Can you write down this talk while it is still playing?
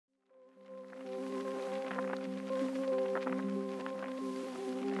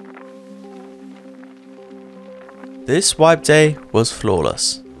This wipe day was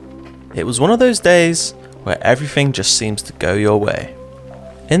flawless. It was one of those days where everything just seems to go your way.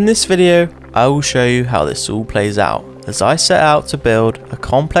 In this video, I will show you how this all plays out as I set out to build a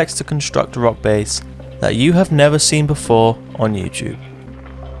complex to construct rock base that you have never seen before on YouTube.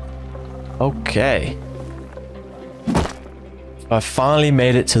 Okay. I finally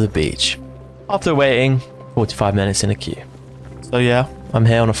made it to the beach after waiting 45 minutes in a queue. So yeah, I'm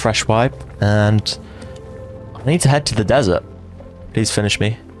here on a fresh wipe and I need to head to the desert. Please finish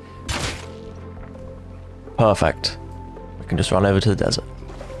me. Perfect. I can just run over to the desert.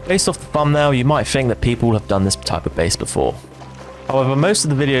 Based off the thumbnail, you might think that people have done this type of base before. However, most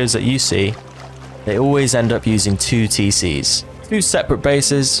of the videos that you see, they always end up using two TCs. Two separate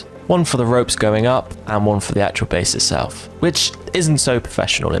bases, one for the ropes going up and one for the actual base itself, which isn't so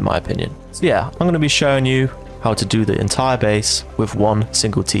professional in my opinion. So yeah, I'm going to be showing you how to do the entire base with one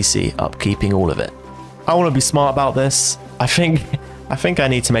single TC, upkeeping all of it. I want to be smart about this. I think I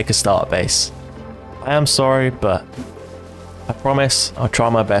need to make a starter base. I am sorry, but I promise I'll try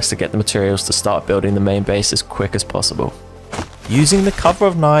my best to get the materials to start building the main base as quick as possible. Using the cover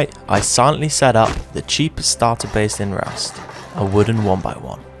of night, I silently set up the cheapest starter base in Rust, a wooden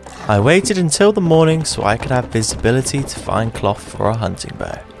 1x1. I waited until the morning so I could have visibility to find cloth for a hunting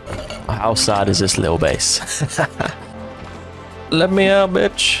bow. How sad is this little base? Let me out,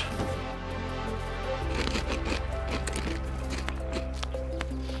 bitch.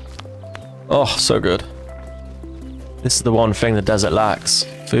 Oh, so good. This is the one thing the desert lacks.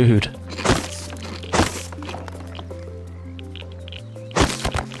 Food.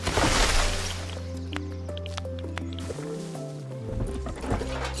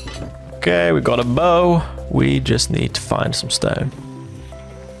 Okay, we got a bow. We just need to find some stone.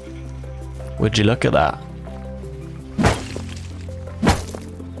 Would you look at that?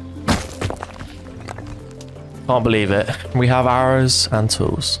 Can't believe it. We have arrows and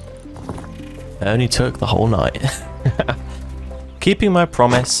tools. It only took the whole night. Keeping my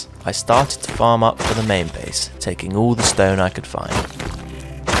promise, I started to farm up for the main base, taking all the stone I could find.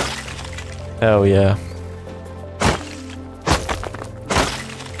 Hell yeah.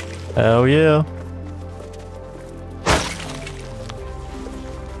 Hell yeah.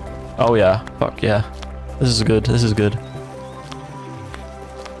 Oh yeah, fuck yeah. This is good, this is good.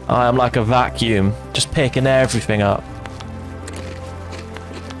 I am like a vacuum, just picking everything up.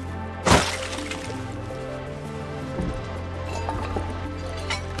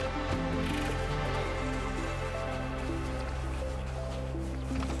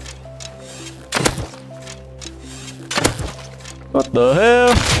 What the hell?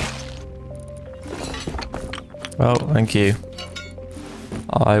 Oh, thank you.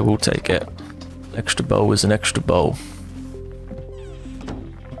 I will take it. Extra bow is an extra bow.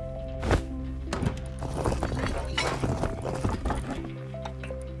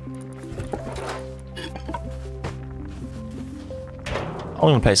 I'm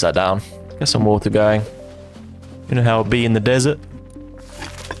gonna place that down. Get some water going. You know how it'll be in the desert.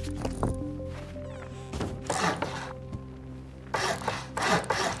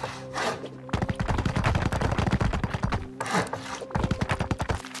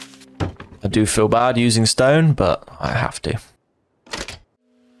 I do feel bad using stone, but I have to.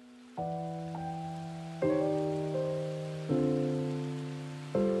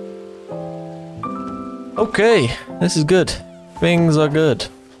 Okay, this is good. Things are good.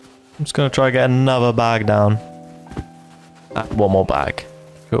 I'm just gonna try to get another bag down. One more bag.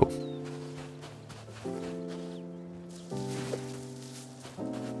 Cool.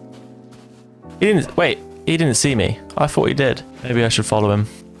 He didn't, wait, he didn't see me. I thought he did. Maybe I should follow him.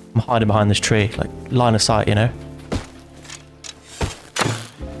 I'm hiding behind this tree, like line of sight, you know?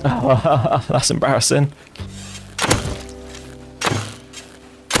 Oh, that's embarrassing.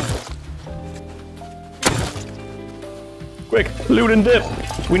 Quick, loot and dip.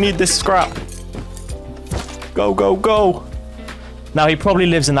 We need this scrap. Go, go, go. Now, he probably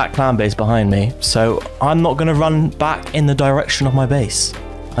lives in that clan base behind me, so I'm not going to run back in the direction of my base.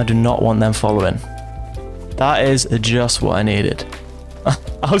 I do not want them following. That is just what I needed.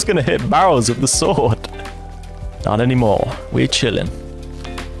 I was going to hit barrels with the sword. Not anymore. We're chilling.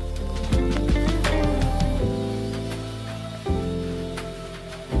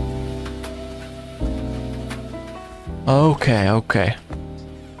 Okay, okay.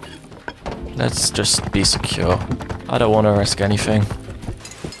 Let's just be secure. I don't want to risk anything.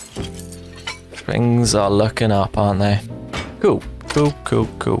 Things are looking up, aren't they? Cool, cool, cool,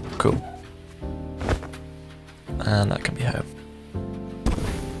 cool, cool. And that can be home.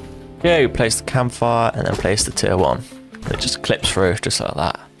 Okay, we place the campfire and then place the tier 1. It just clips through just like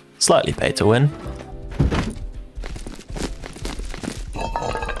that. Slightly pay to win.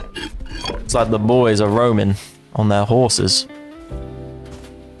 It's like the boys are roaming on their horses.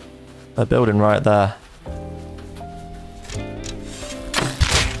 They're building right there.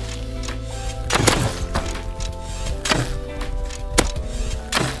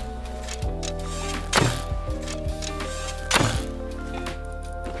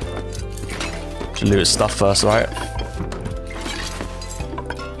 Should loot his stuff first, right?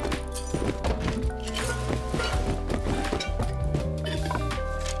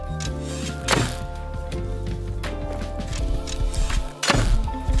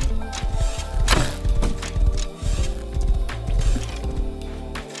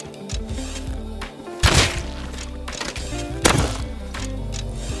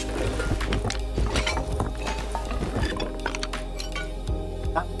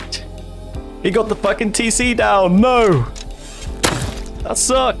 He got the fucking TC down. No! That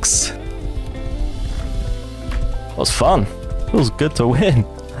sucks. That was fun. Feels good to win.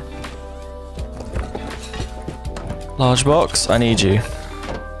 Large box, I need you.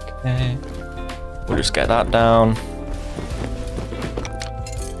 Okay. We'll just get that down.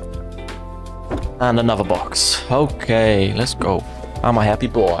 And another box. Okay, let's go. I'm a happy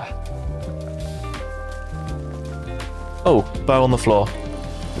boy. Oh, bow on the floor.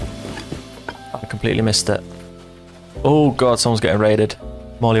 I completely missed it. Oh god, someone's getting raided.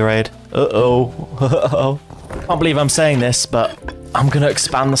 Molly raid. Uh-oh. Uh-oh. Can't believe I'm saying this, but I'm gonna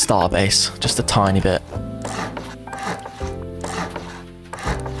expand the star base just a tiny bit.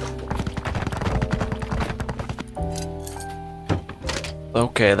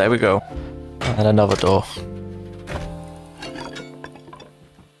 Okay, there we go. And another door.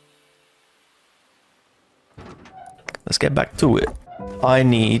 Let's get back to it. I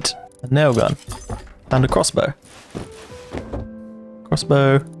need a nail gun and a crossbow.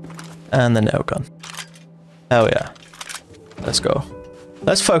 Crossbow and the nail gun. Hell yeah. Let's go.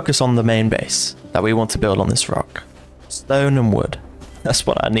 Let's focus on the main base that we want to build on this rock. Stone and wood. That's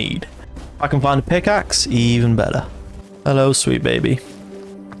what I need. If I can find a pickaxe, even better. Hello, sweet baby.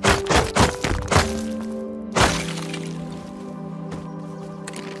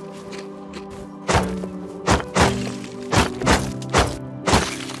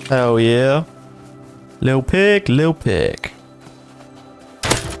 Hell yeah. Lil pig, lil pig.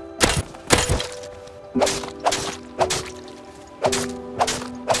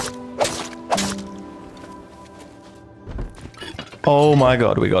 Oh my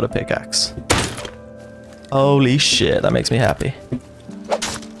god, we got a pickaxe. Holy shit, that makes me happy.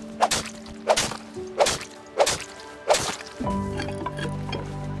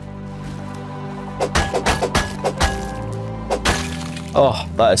 Oh,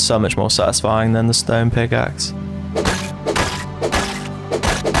 that is so much more satisfying than the stone pickaxe.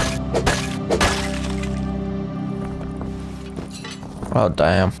 Oh,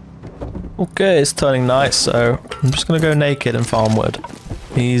 damn. Okay, it's turning night, so I'm just gonna go naked and farm wood.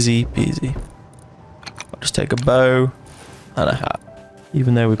 Easy peasy. I'll just take a bow and a hat.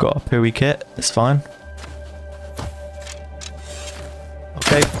 Even though we've got a pooey kit, it's fine.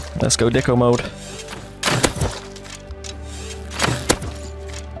 Okay, let's go Dicko mode.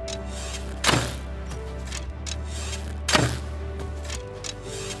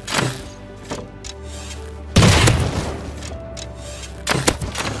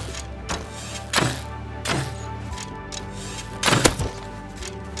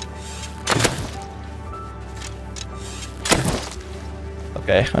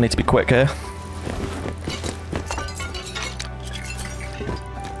 Okay, I need to be quick here.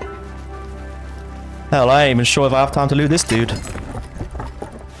 Hell, I ain't even sure if I have time to loot this dude.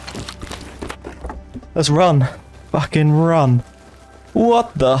 Let's run. Fucking run.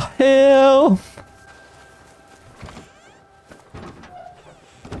 What the hell?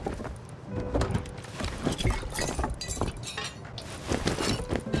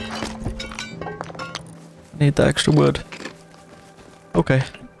 Need the extra wood. Okay.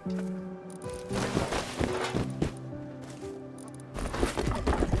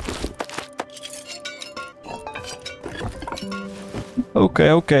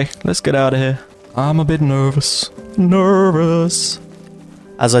 Okay, let's get out of here. I'm a bit nervous.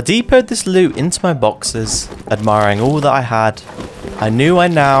 As I depoted this loot into my boxes, admiring all that I had, I knew I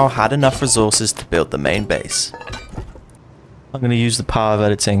now had enough resources to build the main base. I'm going to use the power of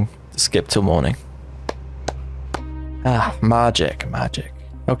editing to skip till morning. Ah, magic.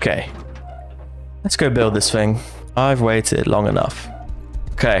 Okay. Let's go build this thing. I've waited long enough.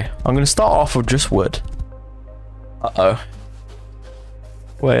 Okay, I'm going to start off with just wood. Uh-oh.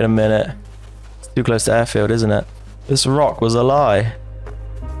 Wait a minute. It's too close to airfield, isn't it? This rock was a lie.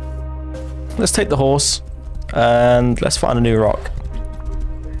 Let's take the horse and let's find a new rock.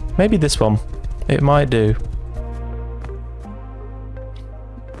 Maybe this one. It might do.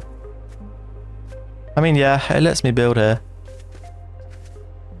 I mean, yeah, it lets me build here.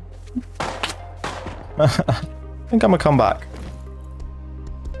 I think I'm gonna come back.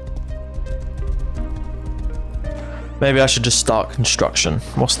 Maybe I should just start construction.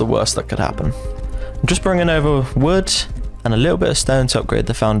 What's the worst that could happen? I'm just bringing over wood and a little bit of stone to upgrade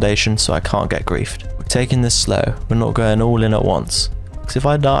the foundation so I can't get griefed. We're taking this slow. We're not going all in at once. Because if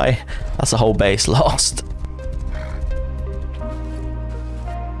I die, that's a whole base lost.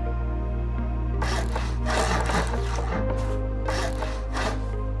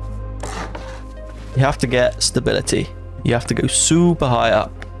 You have to get stability. You have to go super high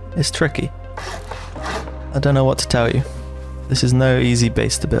up. It's tricky. I don't know what to tell you. This is no easy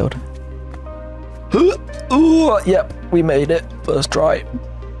base to build. Ooh, yep, we made it. First try.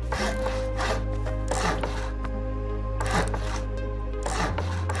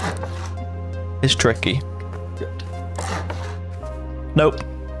 It's tricky. Good. Nope,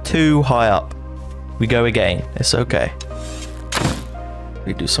 too high up. We go again. It's okay.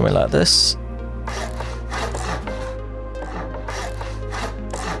 We do something like this.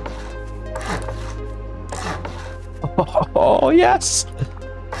 Oh, yes!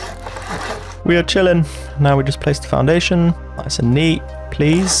 We are chilling. Now we just place the foundation. Nice and neat,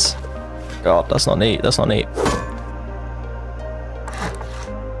 please. God, that's not neat. That's not neat.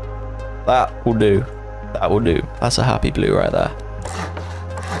 That will do. That will do. That's a happy blue right there.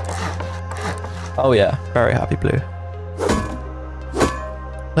 Oh yeah, very happy blue.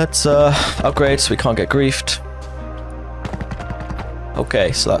 Let's upgrade so we can't get griefed.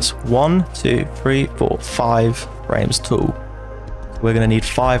 Okay, so that's 1, 2, 3, 4, 5 frames tall. We're gonna need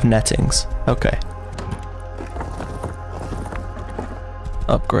 5 nettings. Okay.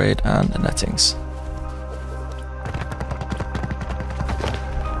 Upgrade and the nettings.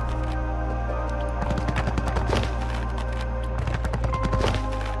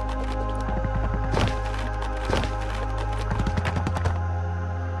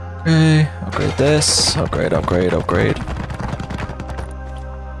 Okay, upgrade this. Upgrade, upgrade, upgrade.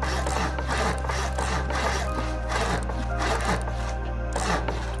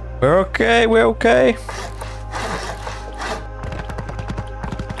 We're okay, we're okay.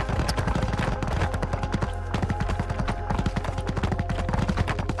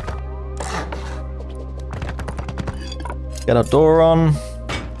 Get a door on.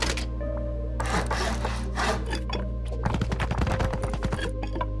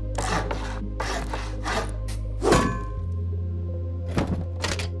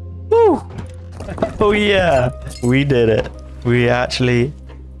 Woo! Oh yeah, we did it. We actually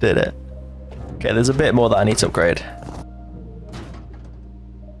did it. Okay, there's a bit more that I need to upgrade.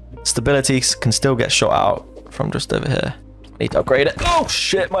 Stability can still get shot out from just over here. Need to upgrade it. Oh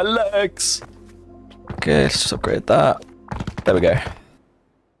shit, my legs! Okay, let's just upgrade that. There we go.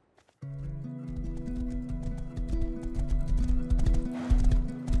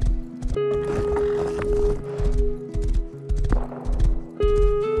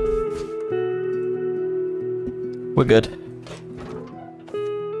 We're good.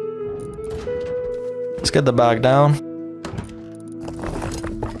 Let's get the bag down.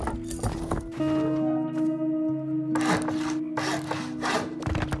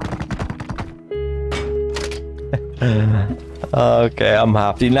 Okay, I'm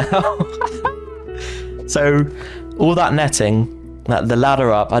happy now. So, all that netting, the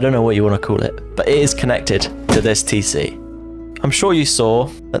ladder up, I don't know what you want to call it, but it is connected to this TC. I'm sure you saw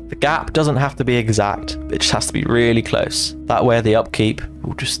that the gap doesn't have to be exact, but it just has to be really close. That way the upkeep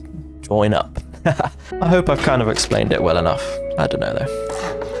will just join up. I hope I've kind of explained it well enough. I don't know though.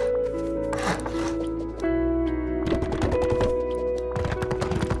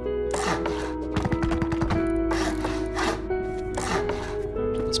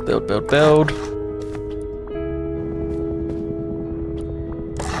 Let's build, build, build.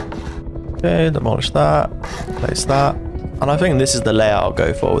 Okay, demolish that. Place that. And I think this is the layout I'll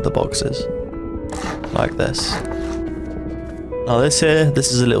go for with the boxes. Like this. Now this here,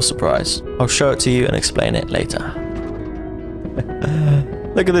 this is a little surprise. I'll show it to you and explain it later.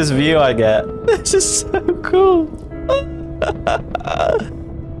 Look at this view I get. This is so cool.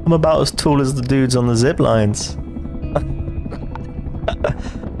 I'm about as tall as the dudes on the zip lines.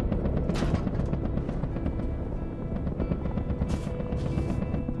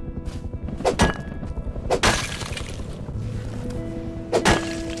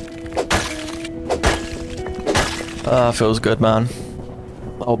 Feels good, man.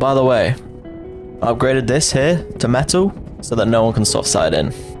 Oh, by the way, I upgraded this here to metal so that no one can soft side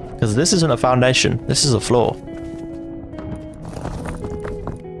in. Because this isn't a foundation, this is a floor.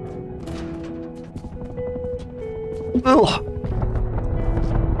 Ugh.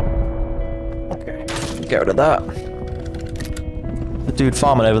 Okay, get rid of that. The dude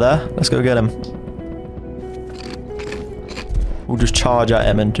farming over there. Let's go get him. We'll just charge at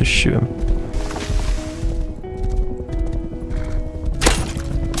him and just shoot him.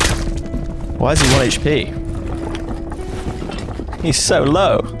 Why is he 1 HP? He's so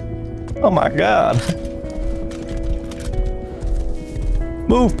low. Oh my god.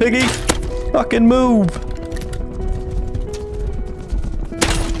 Move, piggy! Fucking move!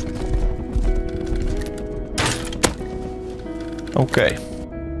 Okay.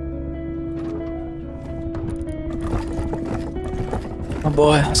 Oh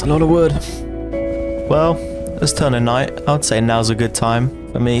boy, that's a lot of wood. Well, it's turning night. I would say now's a good time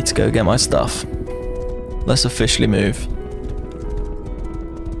for me to go get my stuff. Let's officially move.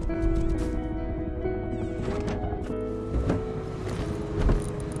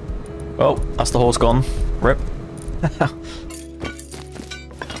 Oh, that's the horse gone. Rip. I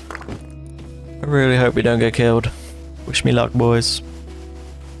really hope we don't get killed. Wish me luck, boys.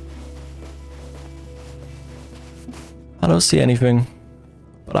 I don't see anything,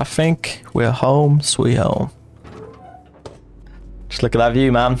 but I think we're home, sweet home. Just look at that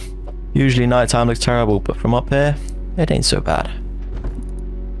view, man. Usually nighttime looks terrible, but from up here, it ain't so bad.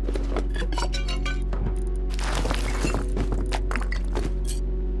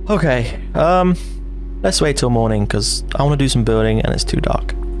 Okay, let's wait till morning because I want to do some building and it's too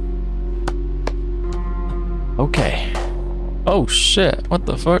dark. Okay. Oh shit, what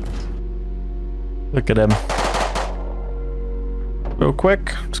the fuck? Look at him. Real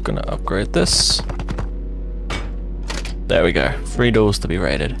quick, I'm just gonna upgrade this. There we go, 3 doors to be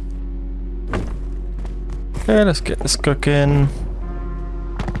raided. Okay, let's get this cooking.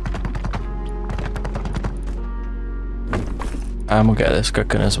 And we'll get this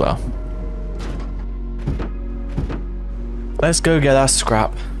cooking as well. Let's go get our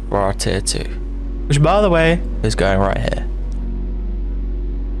scrap for our tier 2. Which, by the way, is going right here.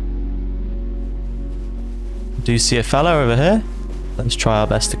 Do you see a fella over here? Let's try our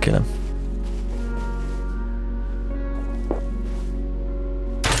best to kill him.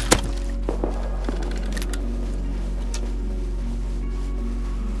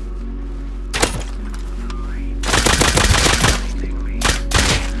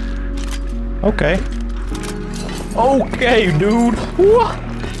 Okay. Okay, dude. What?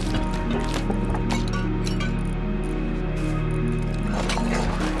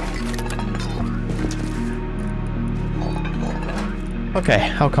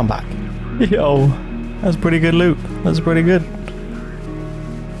 Okay, I'll come back. Yo, that's pretty good loot. That's pretty good.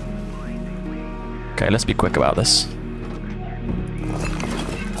 Okay, let's be quick about this.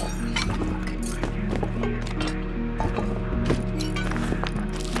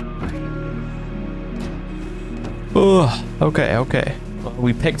 Oh, okay, okay. Well,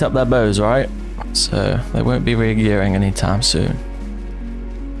 we picked up their bows, right? So they won't be re-gearing anytime soon.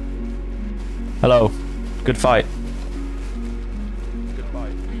 Hello. Good fight. Good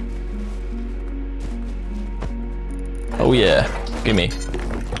fight. Oh yeah, gimme.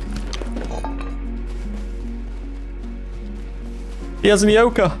 He has an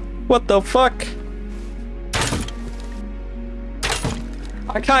yoka. What the fuck?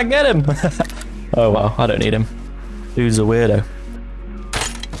 I can't get him. Oh well, I don't need him. Dude's a weirdo.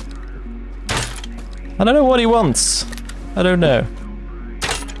 I don't know what he wants. I don't know.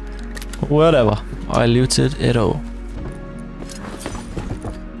 Whatever. I looted it all.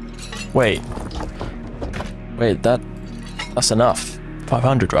 Wait. Wait, that's enough.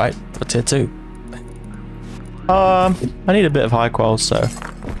 500, right? For tier 2. I need a bit of high qual, so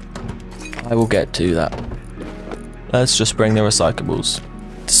I will get to that. Let's just bring the recyclables.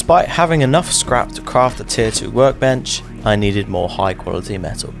 Despite having enough scrap to craft a tier 2 workbench, I needed more high quality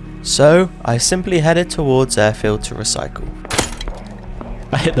metal. So I simply headed towards airfield to recycle.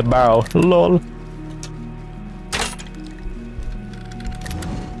 I hit the barrel, lol.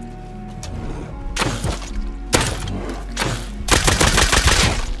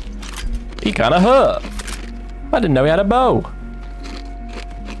 He kinda hurt. I didn't know he had a bow.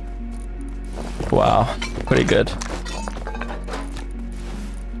 Wow, pretty good.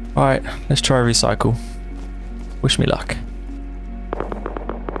 Alright, let's try recycle. Wish me luck.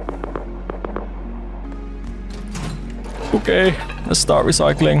 Okay, let's start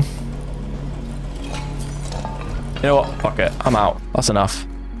recycling. You know what? Fuck it. I'm out. That's enough.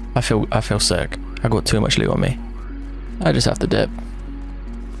 I feel sick. I got too much loot on me. I just have to dip.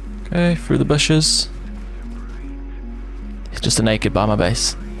 Okay, through the bushes. It's just a naked by my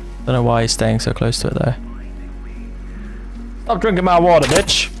base. Don't know why he's staying so close to it though. Stop drinking my water,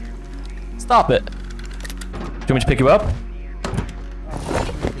 bitch. Stop it. want me to pick you up?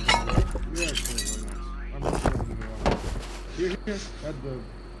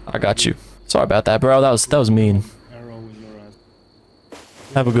 I got you. Sorry about that, bro. That was mean.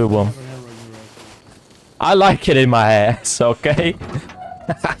 Have a good one. I like it in my ass, okay?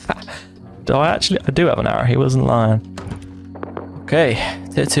 I do have an arrow. He wasn't lying. Okay,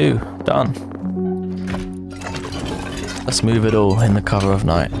 tier 2, done. Let's move it all in the cover of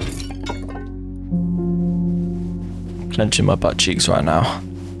night. Clenching my butt cheeks right now.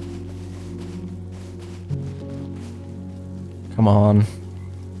 Come on.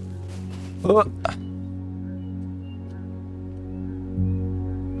 Oh.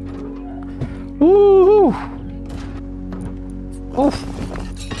 Woo! Oh.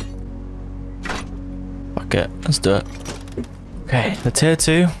 Fuck it, let's do it. Okay, the tier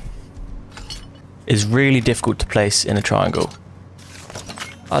 2 is really difficult to place in a triangle.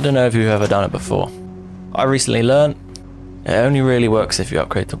 I don't know if you've ever done it before. I recently learned it only really works if you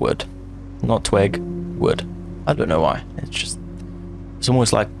upgrade to wood. Not twig, wood. I don't know why. It's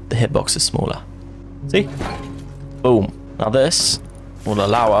almost like the hitbox is smaller. See? Boom. Now this will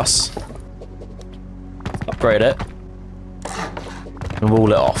allow us to upgrade it and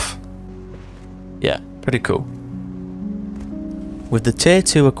wall it off. Yeah, pretty cool. With the tier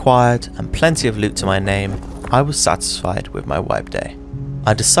 2 acquired and plenty of loot to my name, I was satisfied with my wipe day.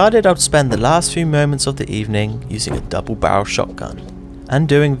 I decided I'd spend the last few moments of the evening using a double barrel shotgun and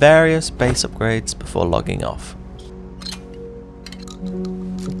doing various base upgrades before logging off.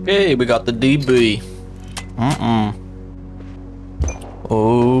 Okay, we got the DB.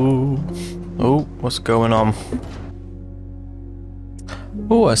 Oh, what's going on?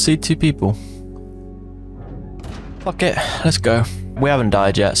 Oh, I see 2 people. Fuck it, let's go. We haven't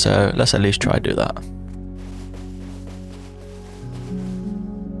died yet, so let's at least try to do that.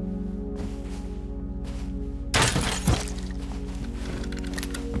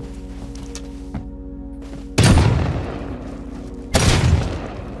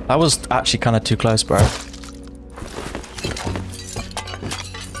 That was actually kind of too close, bro.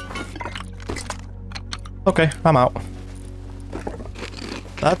 Okay, I'm out.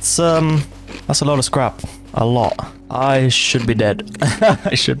 That's a lot of scrap. A lot. I should be dead.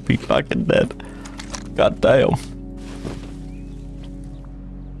 I should be fucking dead. God damn.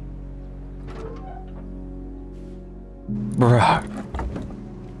 Bruh.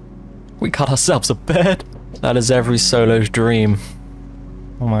 We got ourselves a bed. That is every solo's dream.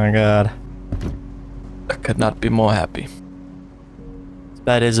 Oh my god. I could not be more happy. This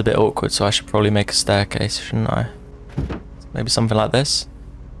bed is a bit awkward, so I should probably make a staircase, shouldn't I? Maybe something like this.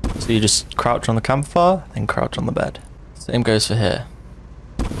 So you just crouch on the campfire, then crouch on the bed. Same goes for here.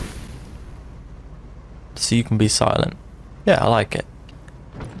 So you can be silent. Yeah, I like it.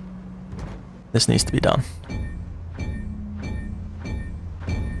 This needs to be done.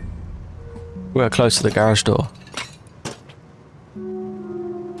 We're close to the garage door.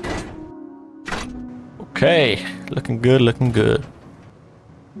 Okay, looking good, looking good.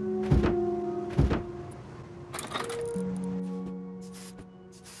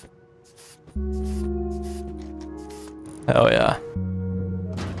 Hell yeah.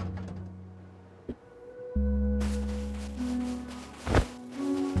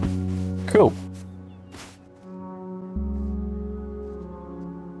 Cool.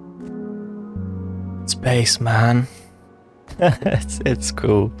 Space, man. it's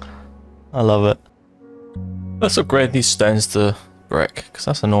cool. I love it. Let's upgrade these stones to brick, because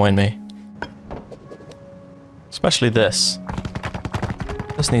that's annoying me. Especially this.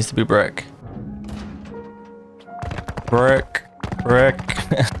 This needs to be brick. Brick. Brick.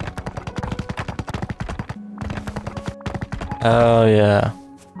 Oh yeah.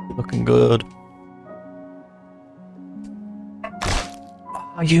 Looking good.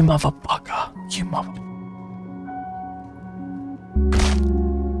 Oh, you motherfucker. You mother...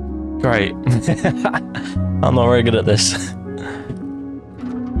 Great. I'm not very good at this.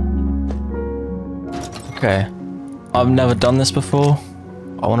 Okay. I've never done this before.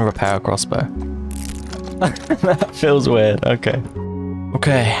 I want to repair a crossbow. That feels weird. Okay.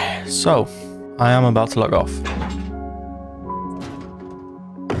 Okay, so I am about to log off.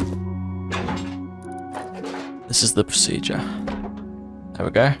 This is the procedure. There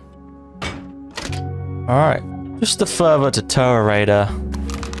we go. Alright. Just to further deter a raider,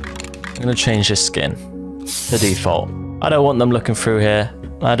 I'm going to change this skin to default. I don't want them looking through here.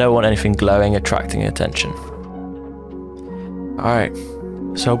 I don't want anything glowing attracting attention. Alright.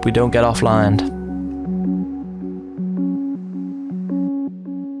 Let's hope we don't get offlined.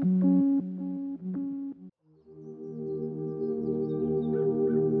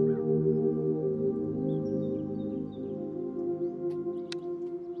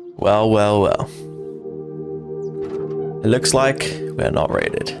 Well, well, well. It looks like we're not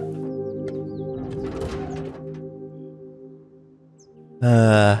raided.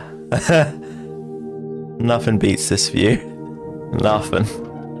 Nothing beats this view. Nothing.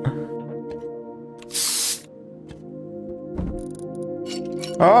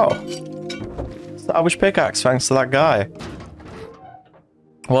 Oh! Salvage pickaxe, thanks to that guy.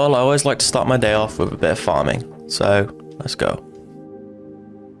 Well, I always like to start my day off with a bit of farming, so let's go.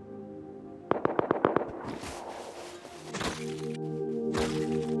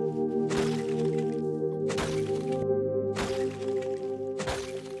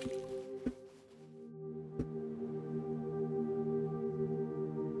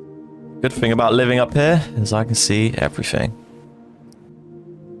 Good thing about living up here is I can see everything.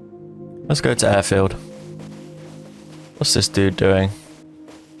 Let's go to airfield. What's this dude doing?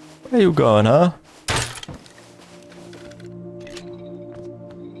 Where you going, huh?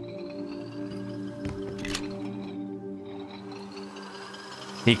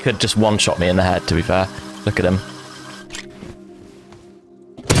 He could just one-shot me in the head, to be fair. Look at him.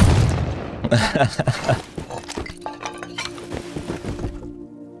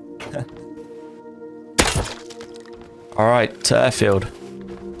 Alright, to airfield.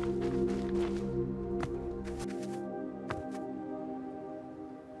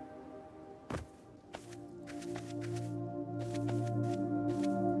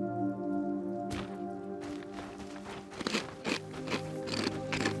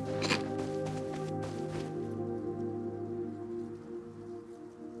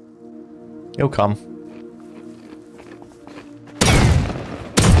 He'll come.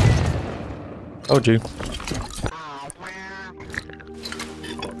 Told you.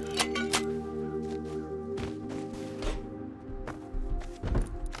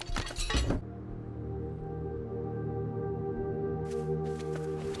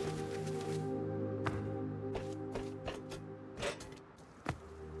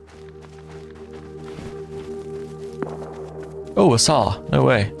 Oh, a saw. No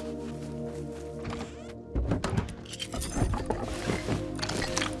way.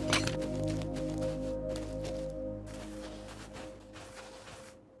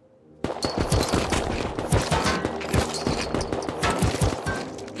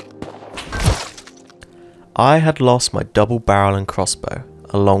 I had lost my double barrel and crossbow,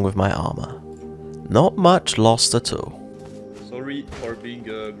 along with my armor. Not much lost at all. Sorry for being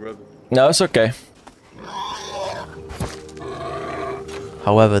grabbed. No, it's okay.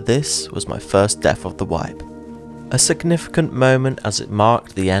 However, this was my first death of the wipe. A significant moment as it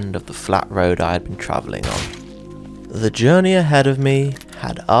marked the end of the flat road I had been travelling on. The journey ahead of me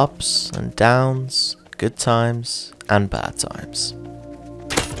had ups and downs, good times and bad times.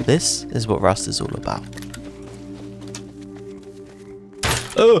 This is what Rust is all about.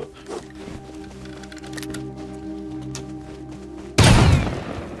 Oh!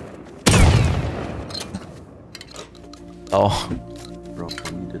 Oh.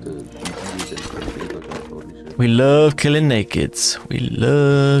 We love killing nakeds. We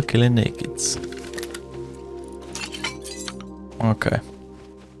love killing nakeds. Okay.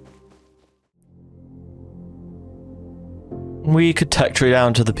 We could tech tree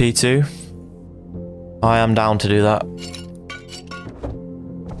down to the P2. I am down to do that.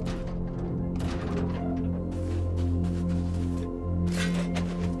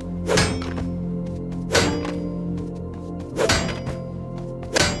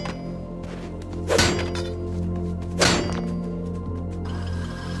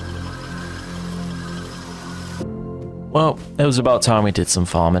 Well, it was about time we did some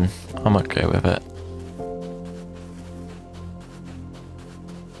farming. I'm okay with it.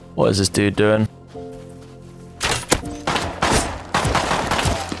 What is this dude doing?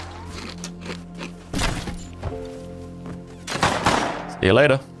 See you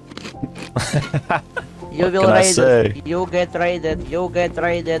later. You will raided. You get raided. You get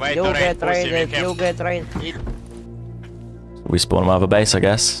raided. You get raided. You get raided. We spawn out of a base, I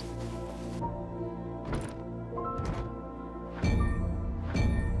guess.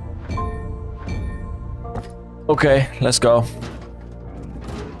 Okay, let's go.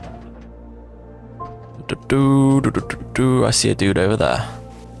 I see a dude over there.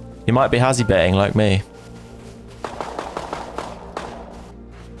 He might be hazy baiting like me.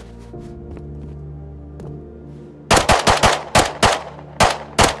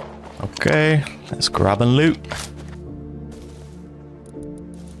 Okay, let's grab and loot.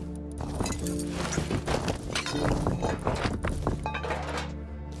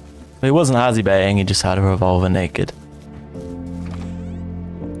 He wasn't hazy baiting, he just had a revolver naked.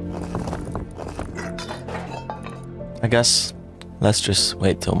 I guess let's just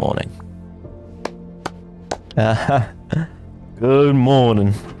wait till morning. Good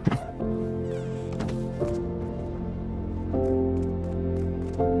morning.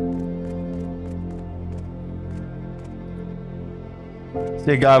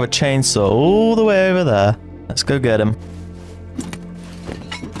 See a guy with a chainsaw all the way over there. Let's go get him.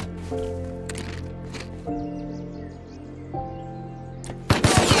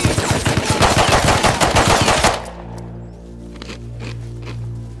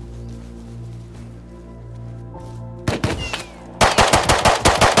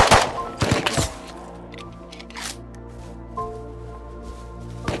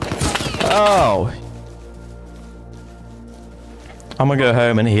 Oh! I'm gonna go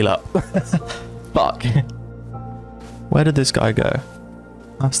home and heal up. Fuck. Where did this guy go?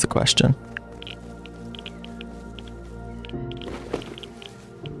 That's the question.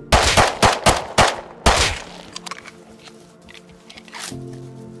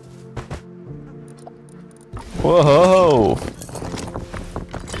 Whoa!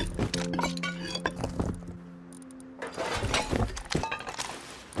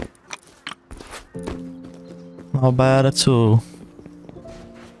 Not bad at all.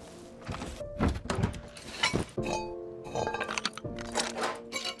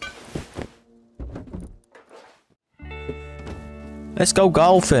 Let's go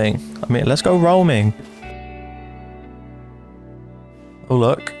golfing. I mean, let's go roaming. Oh,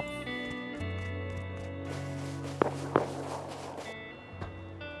 look.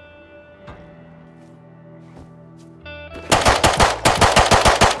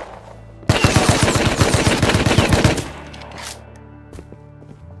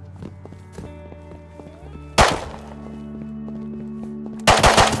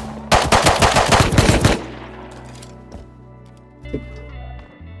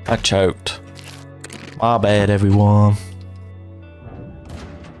 I choked. My bad, everyone.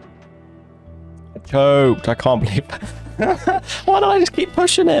 I choked. I can't believe that. Why did I just keep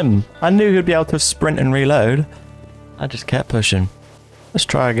pushing him? I knew he'd be able to sprint and reload. I just kept pushing. Let's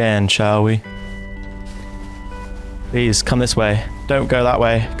try again, shall we? Please, come this way. Don't go that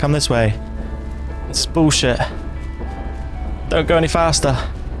way. Come this way. It's bullshit. Don't go any faster.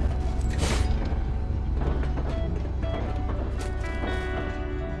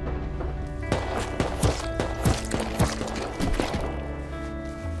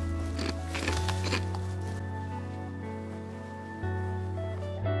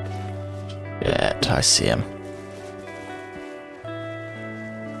 I see him.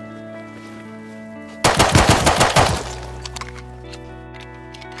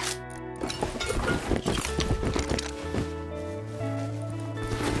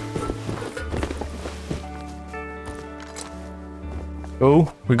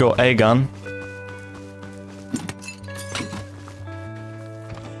 Oh, we got a gun.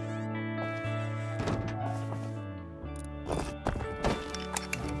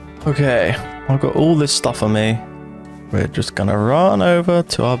 Okay. I've got all this stuff on me. We're just gonna run over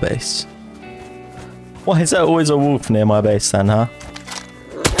to our base. Why is there always a wolf near my base then, huh?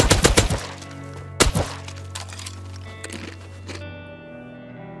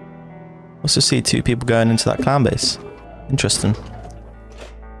 Also see two people going into that clan base. Interesting.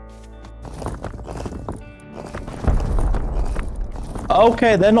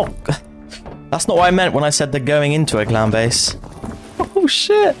 Okay, they're not... That's not what I meant when I said they're going into a clan base. Oh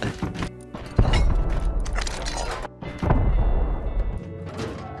shit!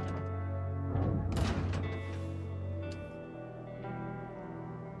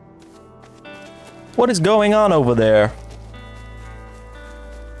 What is going on over there?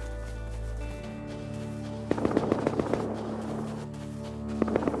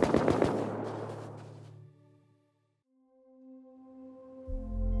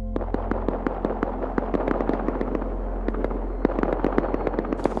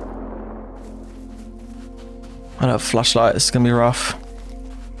 I don't have a flashlight, it's gonna be rough.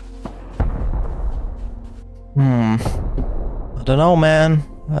 I don't know, man.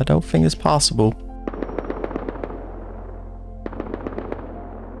 I don't think it's possible.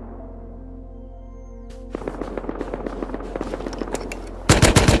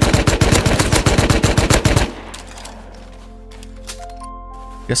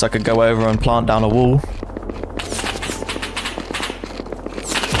 Guess I could go over and plant down a wall.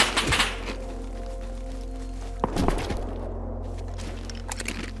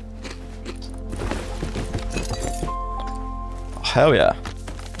 Oh, hell yeah.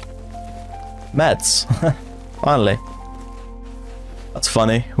 Meds. Finally. That's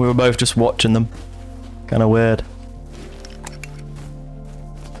funny. We were both just watching them. Kinda weird.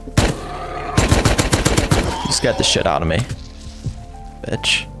 You scared the shit out of me.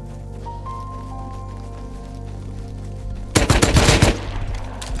 bitch.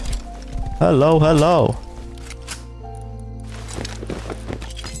 Hello, hello.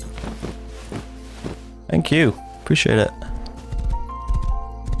 Thank you. Appreciate it.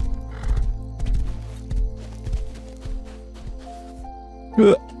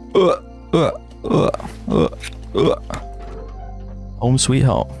 Home sweet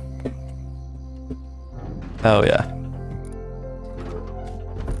home. Oh yeah.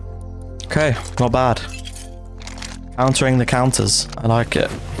 Okay, not bad. Countering the counters. I like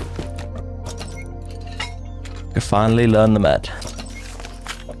it. I finally learned the med.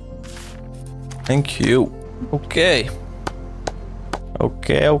 Thank you. Okay.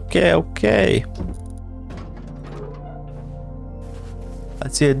 Okay. I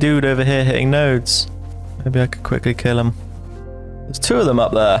see a dude over here hitting nodes. Maybe I could quickly kill him. There's two of them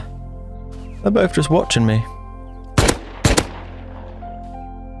up there. They're both just watching me.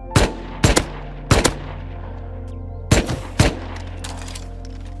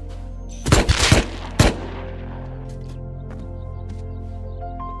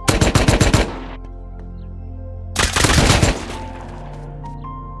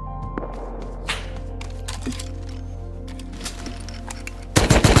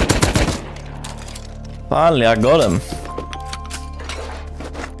 Finally, I got him.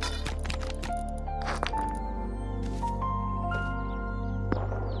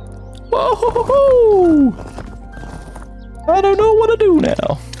 Whoa! I don't know what to do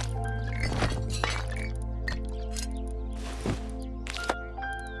now.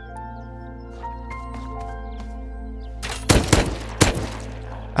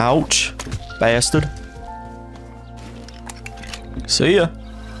 Ouch, bastard. See ya.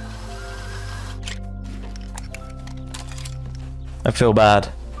 I feel bad.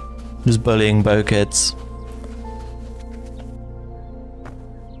 Just bullying bow kids.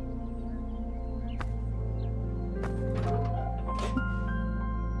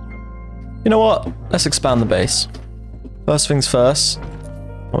 You know what? Let's expand the base. First things first,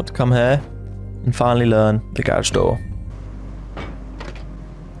 I want to come here and finally learn the garage door.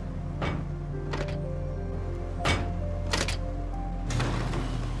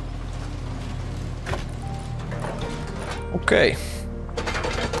 Okay.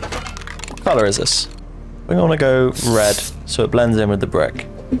 What color is this? We're gonna go red so it blends in with the brick.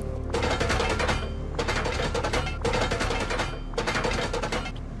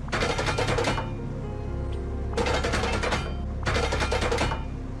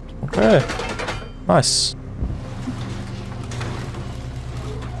 Okay. Nice.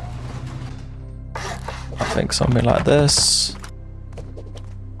 I think something like this.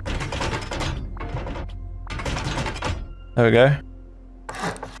 There we go.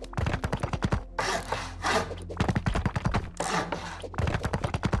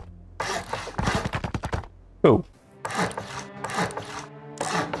 Cool.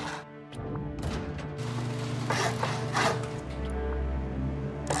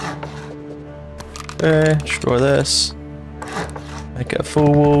 Okay, destroy this. Make it a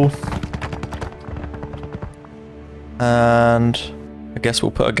full wall. And I guess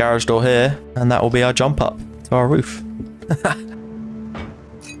we'll put a garage door here, and that will be our jump up to our roof.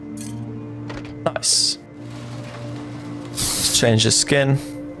 Nice. Let's change the skin.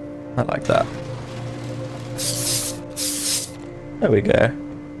 I like that. There we go.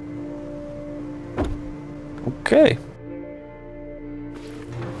 Okay.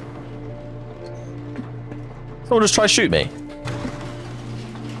 Someone just try to shoot me.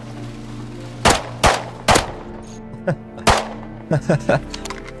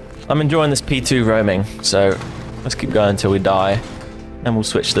 I'm enjoying this P2 roaming, so let's keep going until we die, and we'll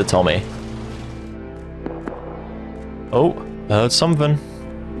switch to the Tommy. Oh, I heard something.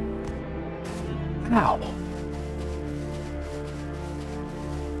 Ow.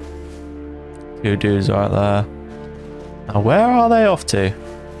 Two dudes right there. Now where are they off to?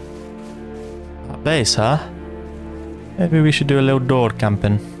 That base, huh? Maybe we should do a little door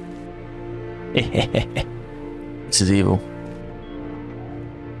camping. This is evil.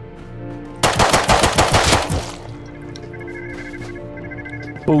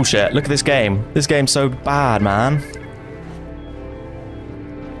 Bullshit, look at this game. This game's so bad, man.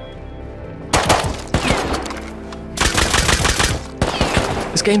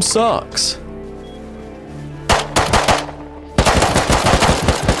 This game sucks.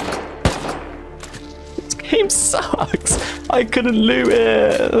 This game sucks. I couldn't loot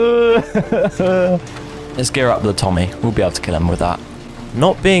it. Let's gear up the Tommy. We'll be able to kill him with that.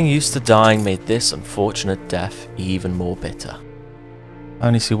 Not being used to dying made this unfortunate death even more bitter. I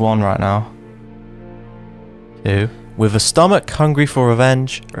only see one right now. Two. With a stomach hungry for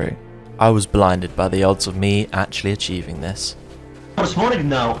revenge, I was blinded by the odds of me actually achieving this. I'm spawning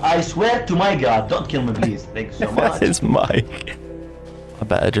now. I swear to my god, don't kill me please. Thank you so much. It's Mike. I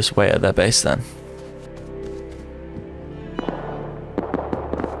better just wait at their base then.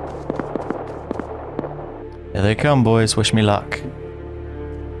 Here they come, boys. Wish me luck.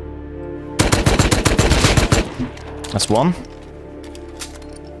 That's one.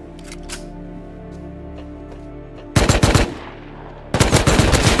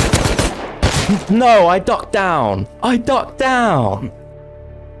 No, I ducked down. I ducked down.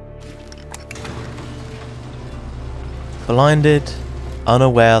 Blinded,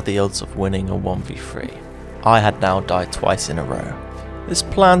 unaware of the odds of winning a 1v3, I had now died twice in a row. This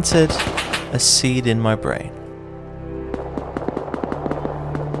planted a seed in my brain.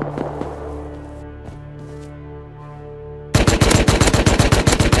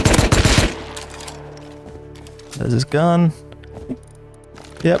 There's his gun.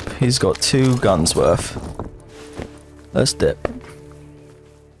 Yep, he's got 2 guns worth. Let's dip.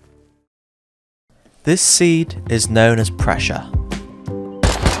 This seed is known as pressure.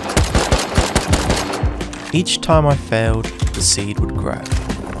 Each time I failed, the seed would grow.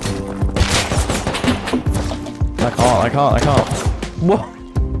 I can't.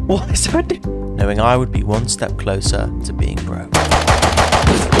 What is that doing? Knowing I would be one step closer to being broke.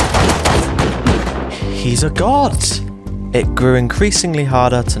 He's a god! It grew increasingly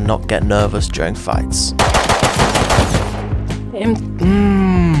harder to not get nervous during fights.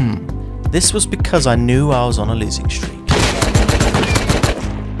 This was because I knew I was on a losing streak.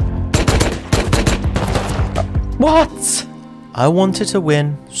 What? I wanted to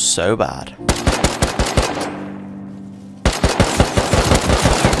win so bad.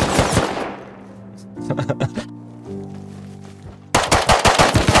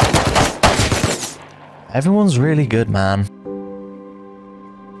 Everyone's really good, man.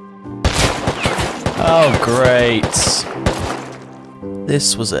 Oh, great.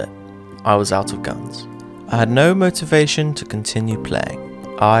 This was it. I was out of guns. I had no motivation to continue playing.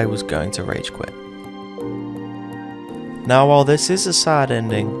 I was going to rage quit. Now, while this is a sad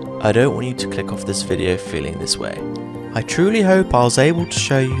ending, I don't want you to click off this video feeling this way. I truly hope I was able to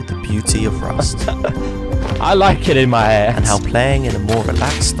show you the beauty of Rust. I like it in my head. And how playing in a more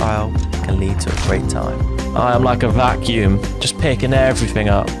relaxed style can lead to a great time. I am like a vacuum, just picking everything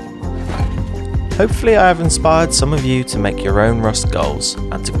up. Hopefully I have inspired some of you to make your own Rust goals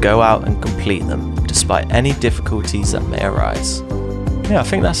and to go out and complete them despite any difficulties that may arise. Yeah, I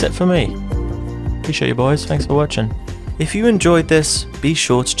think that's it for me. Appreciate you boys, thanks for watching. If you enjoyed this, be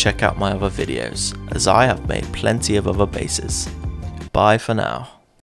sure to check out my other videos, as I have made plenty of other bases. Bye for now.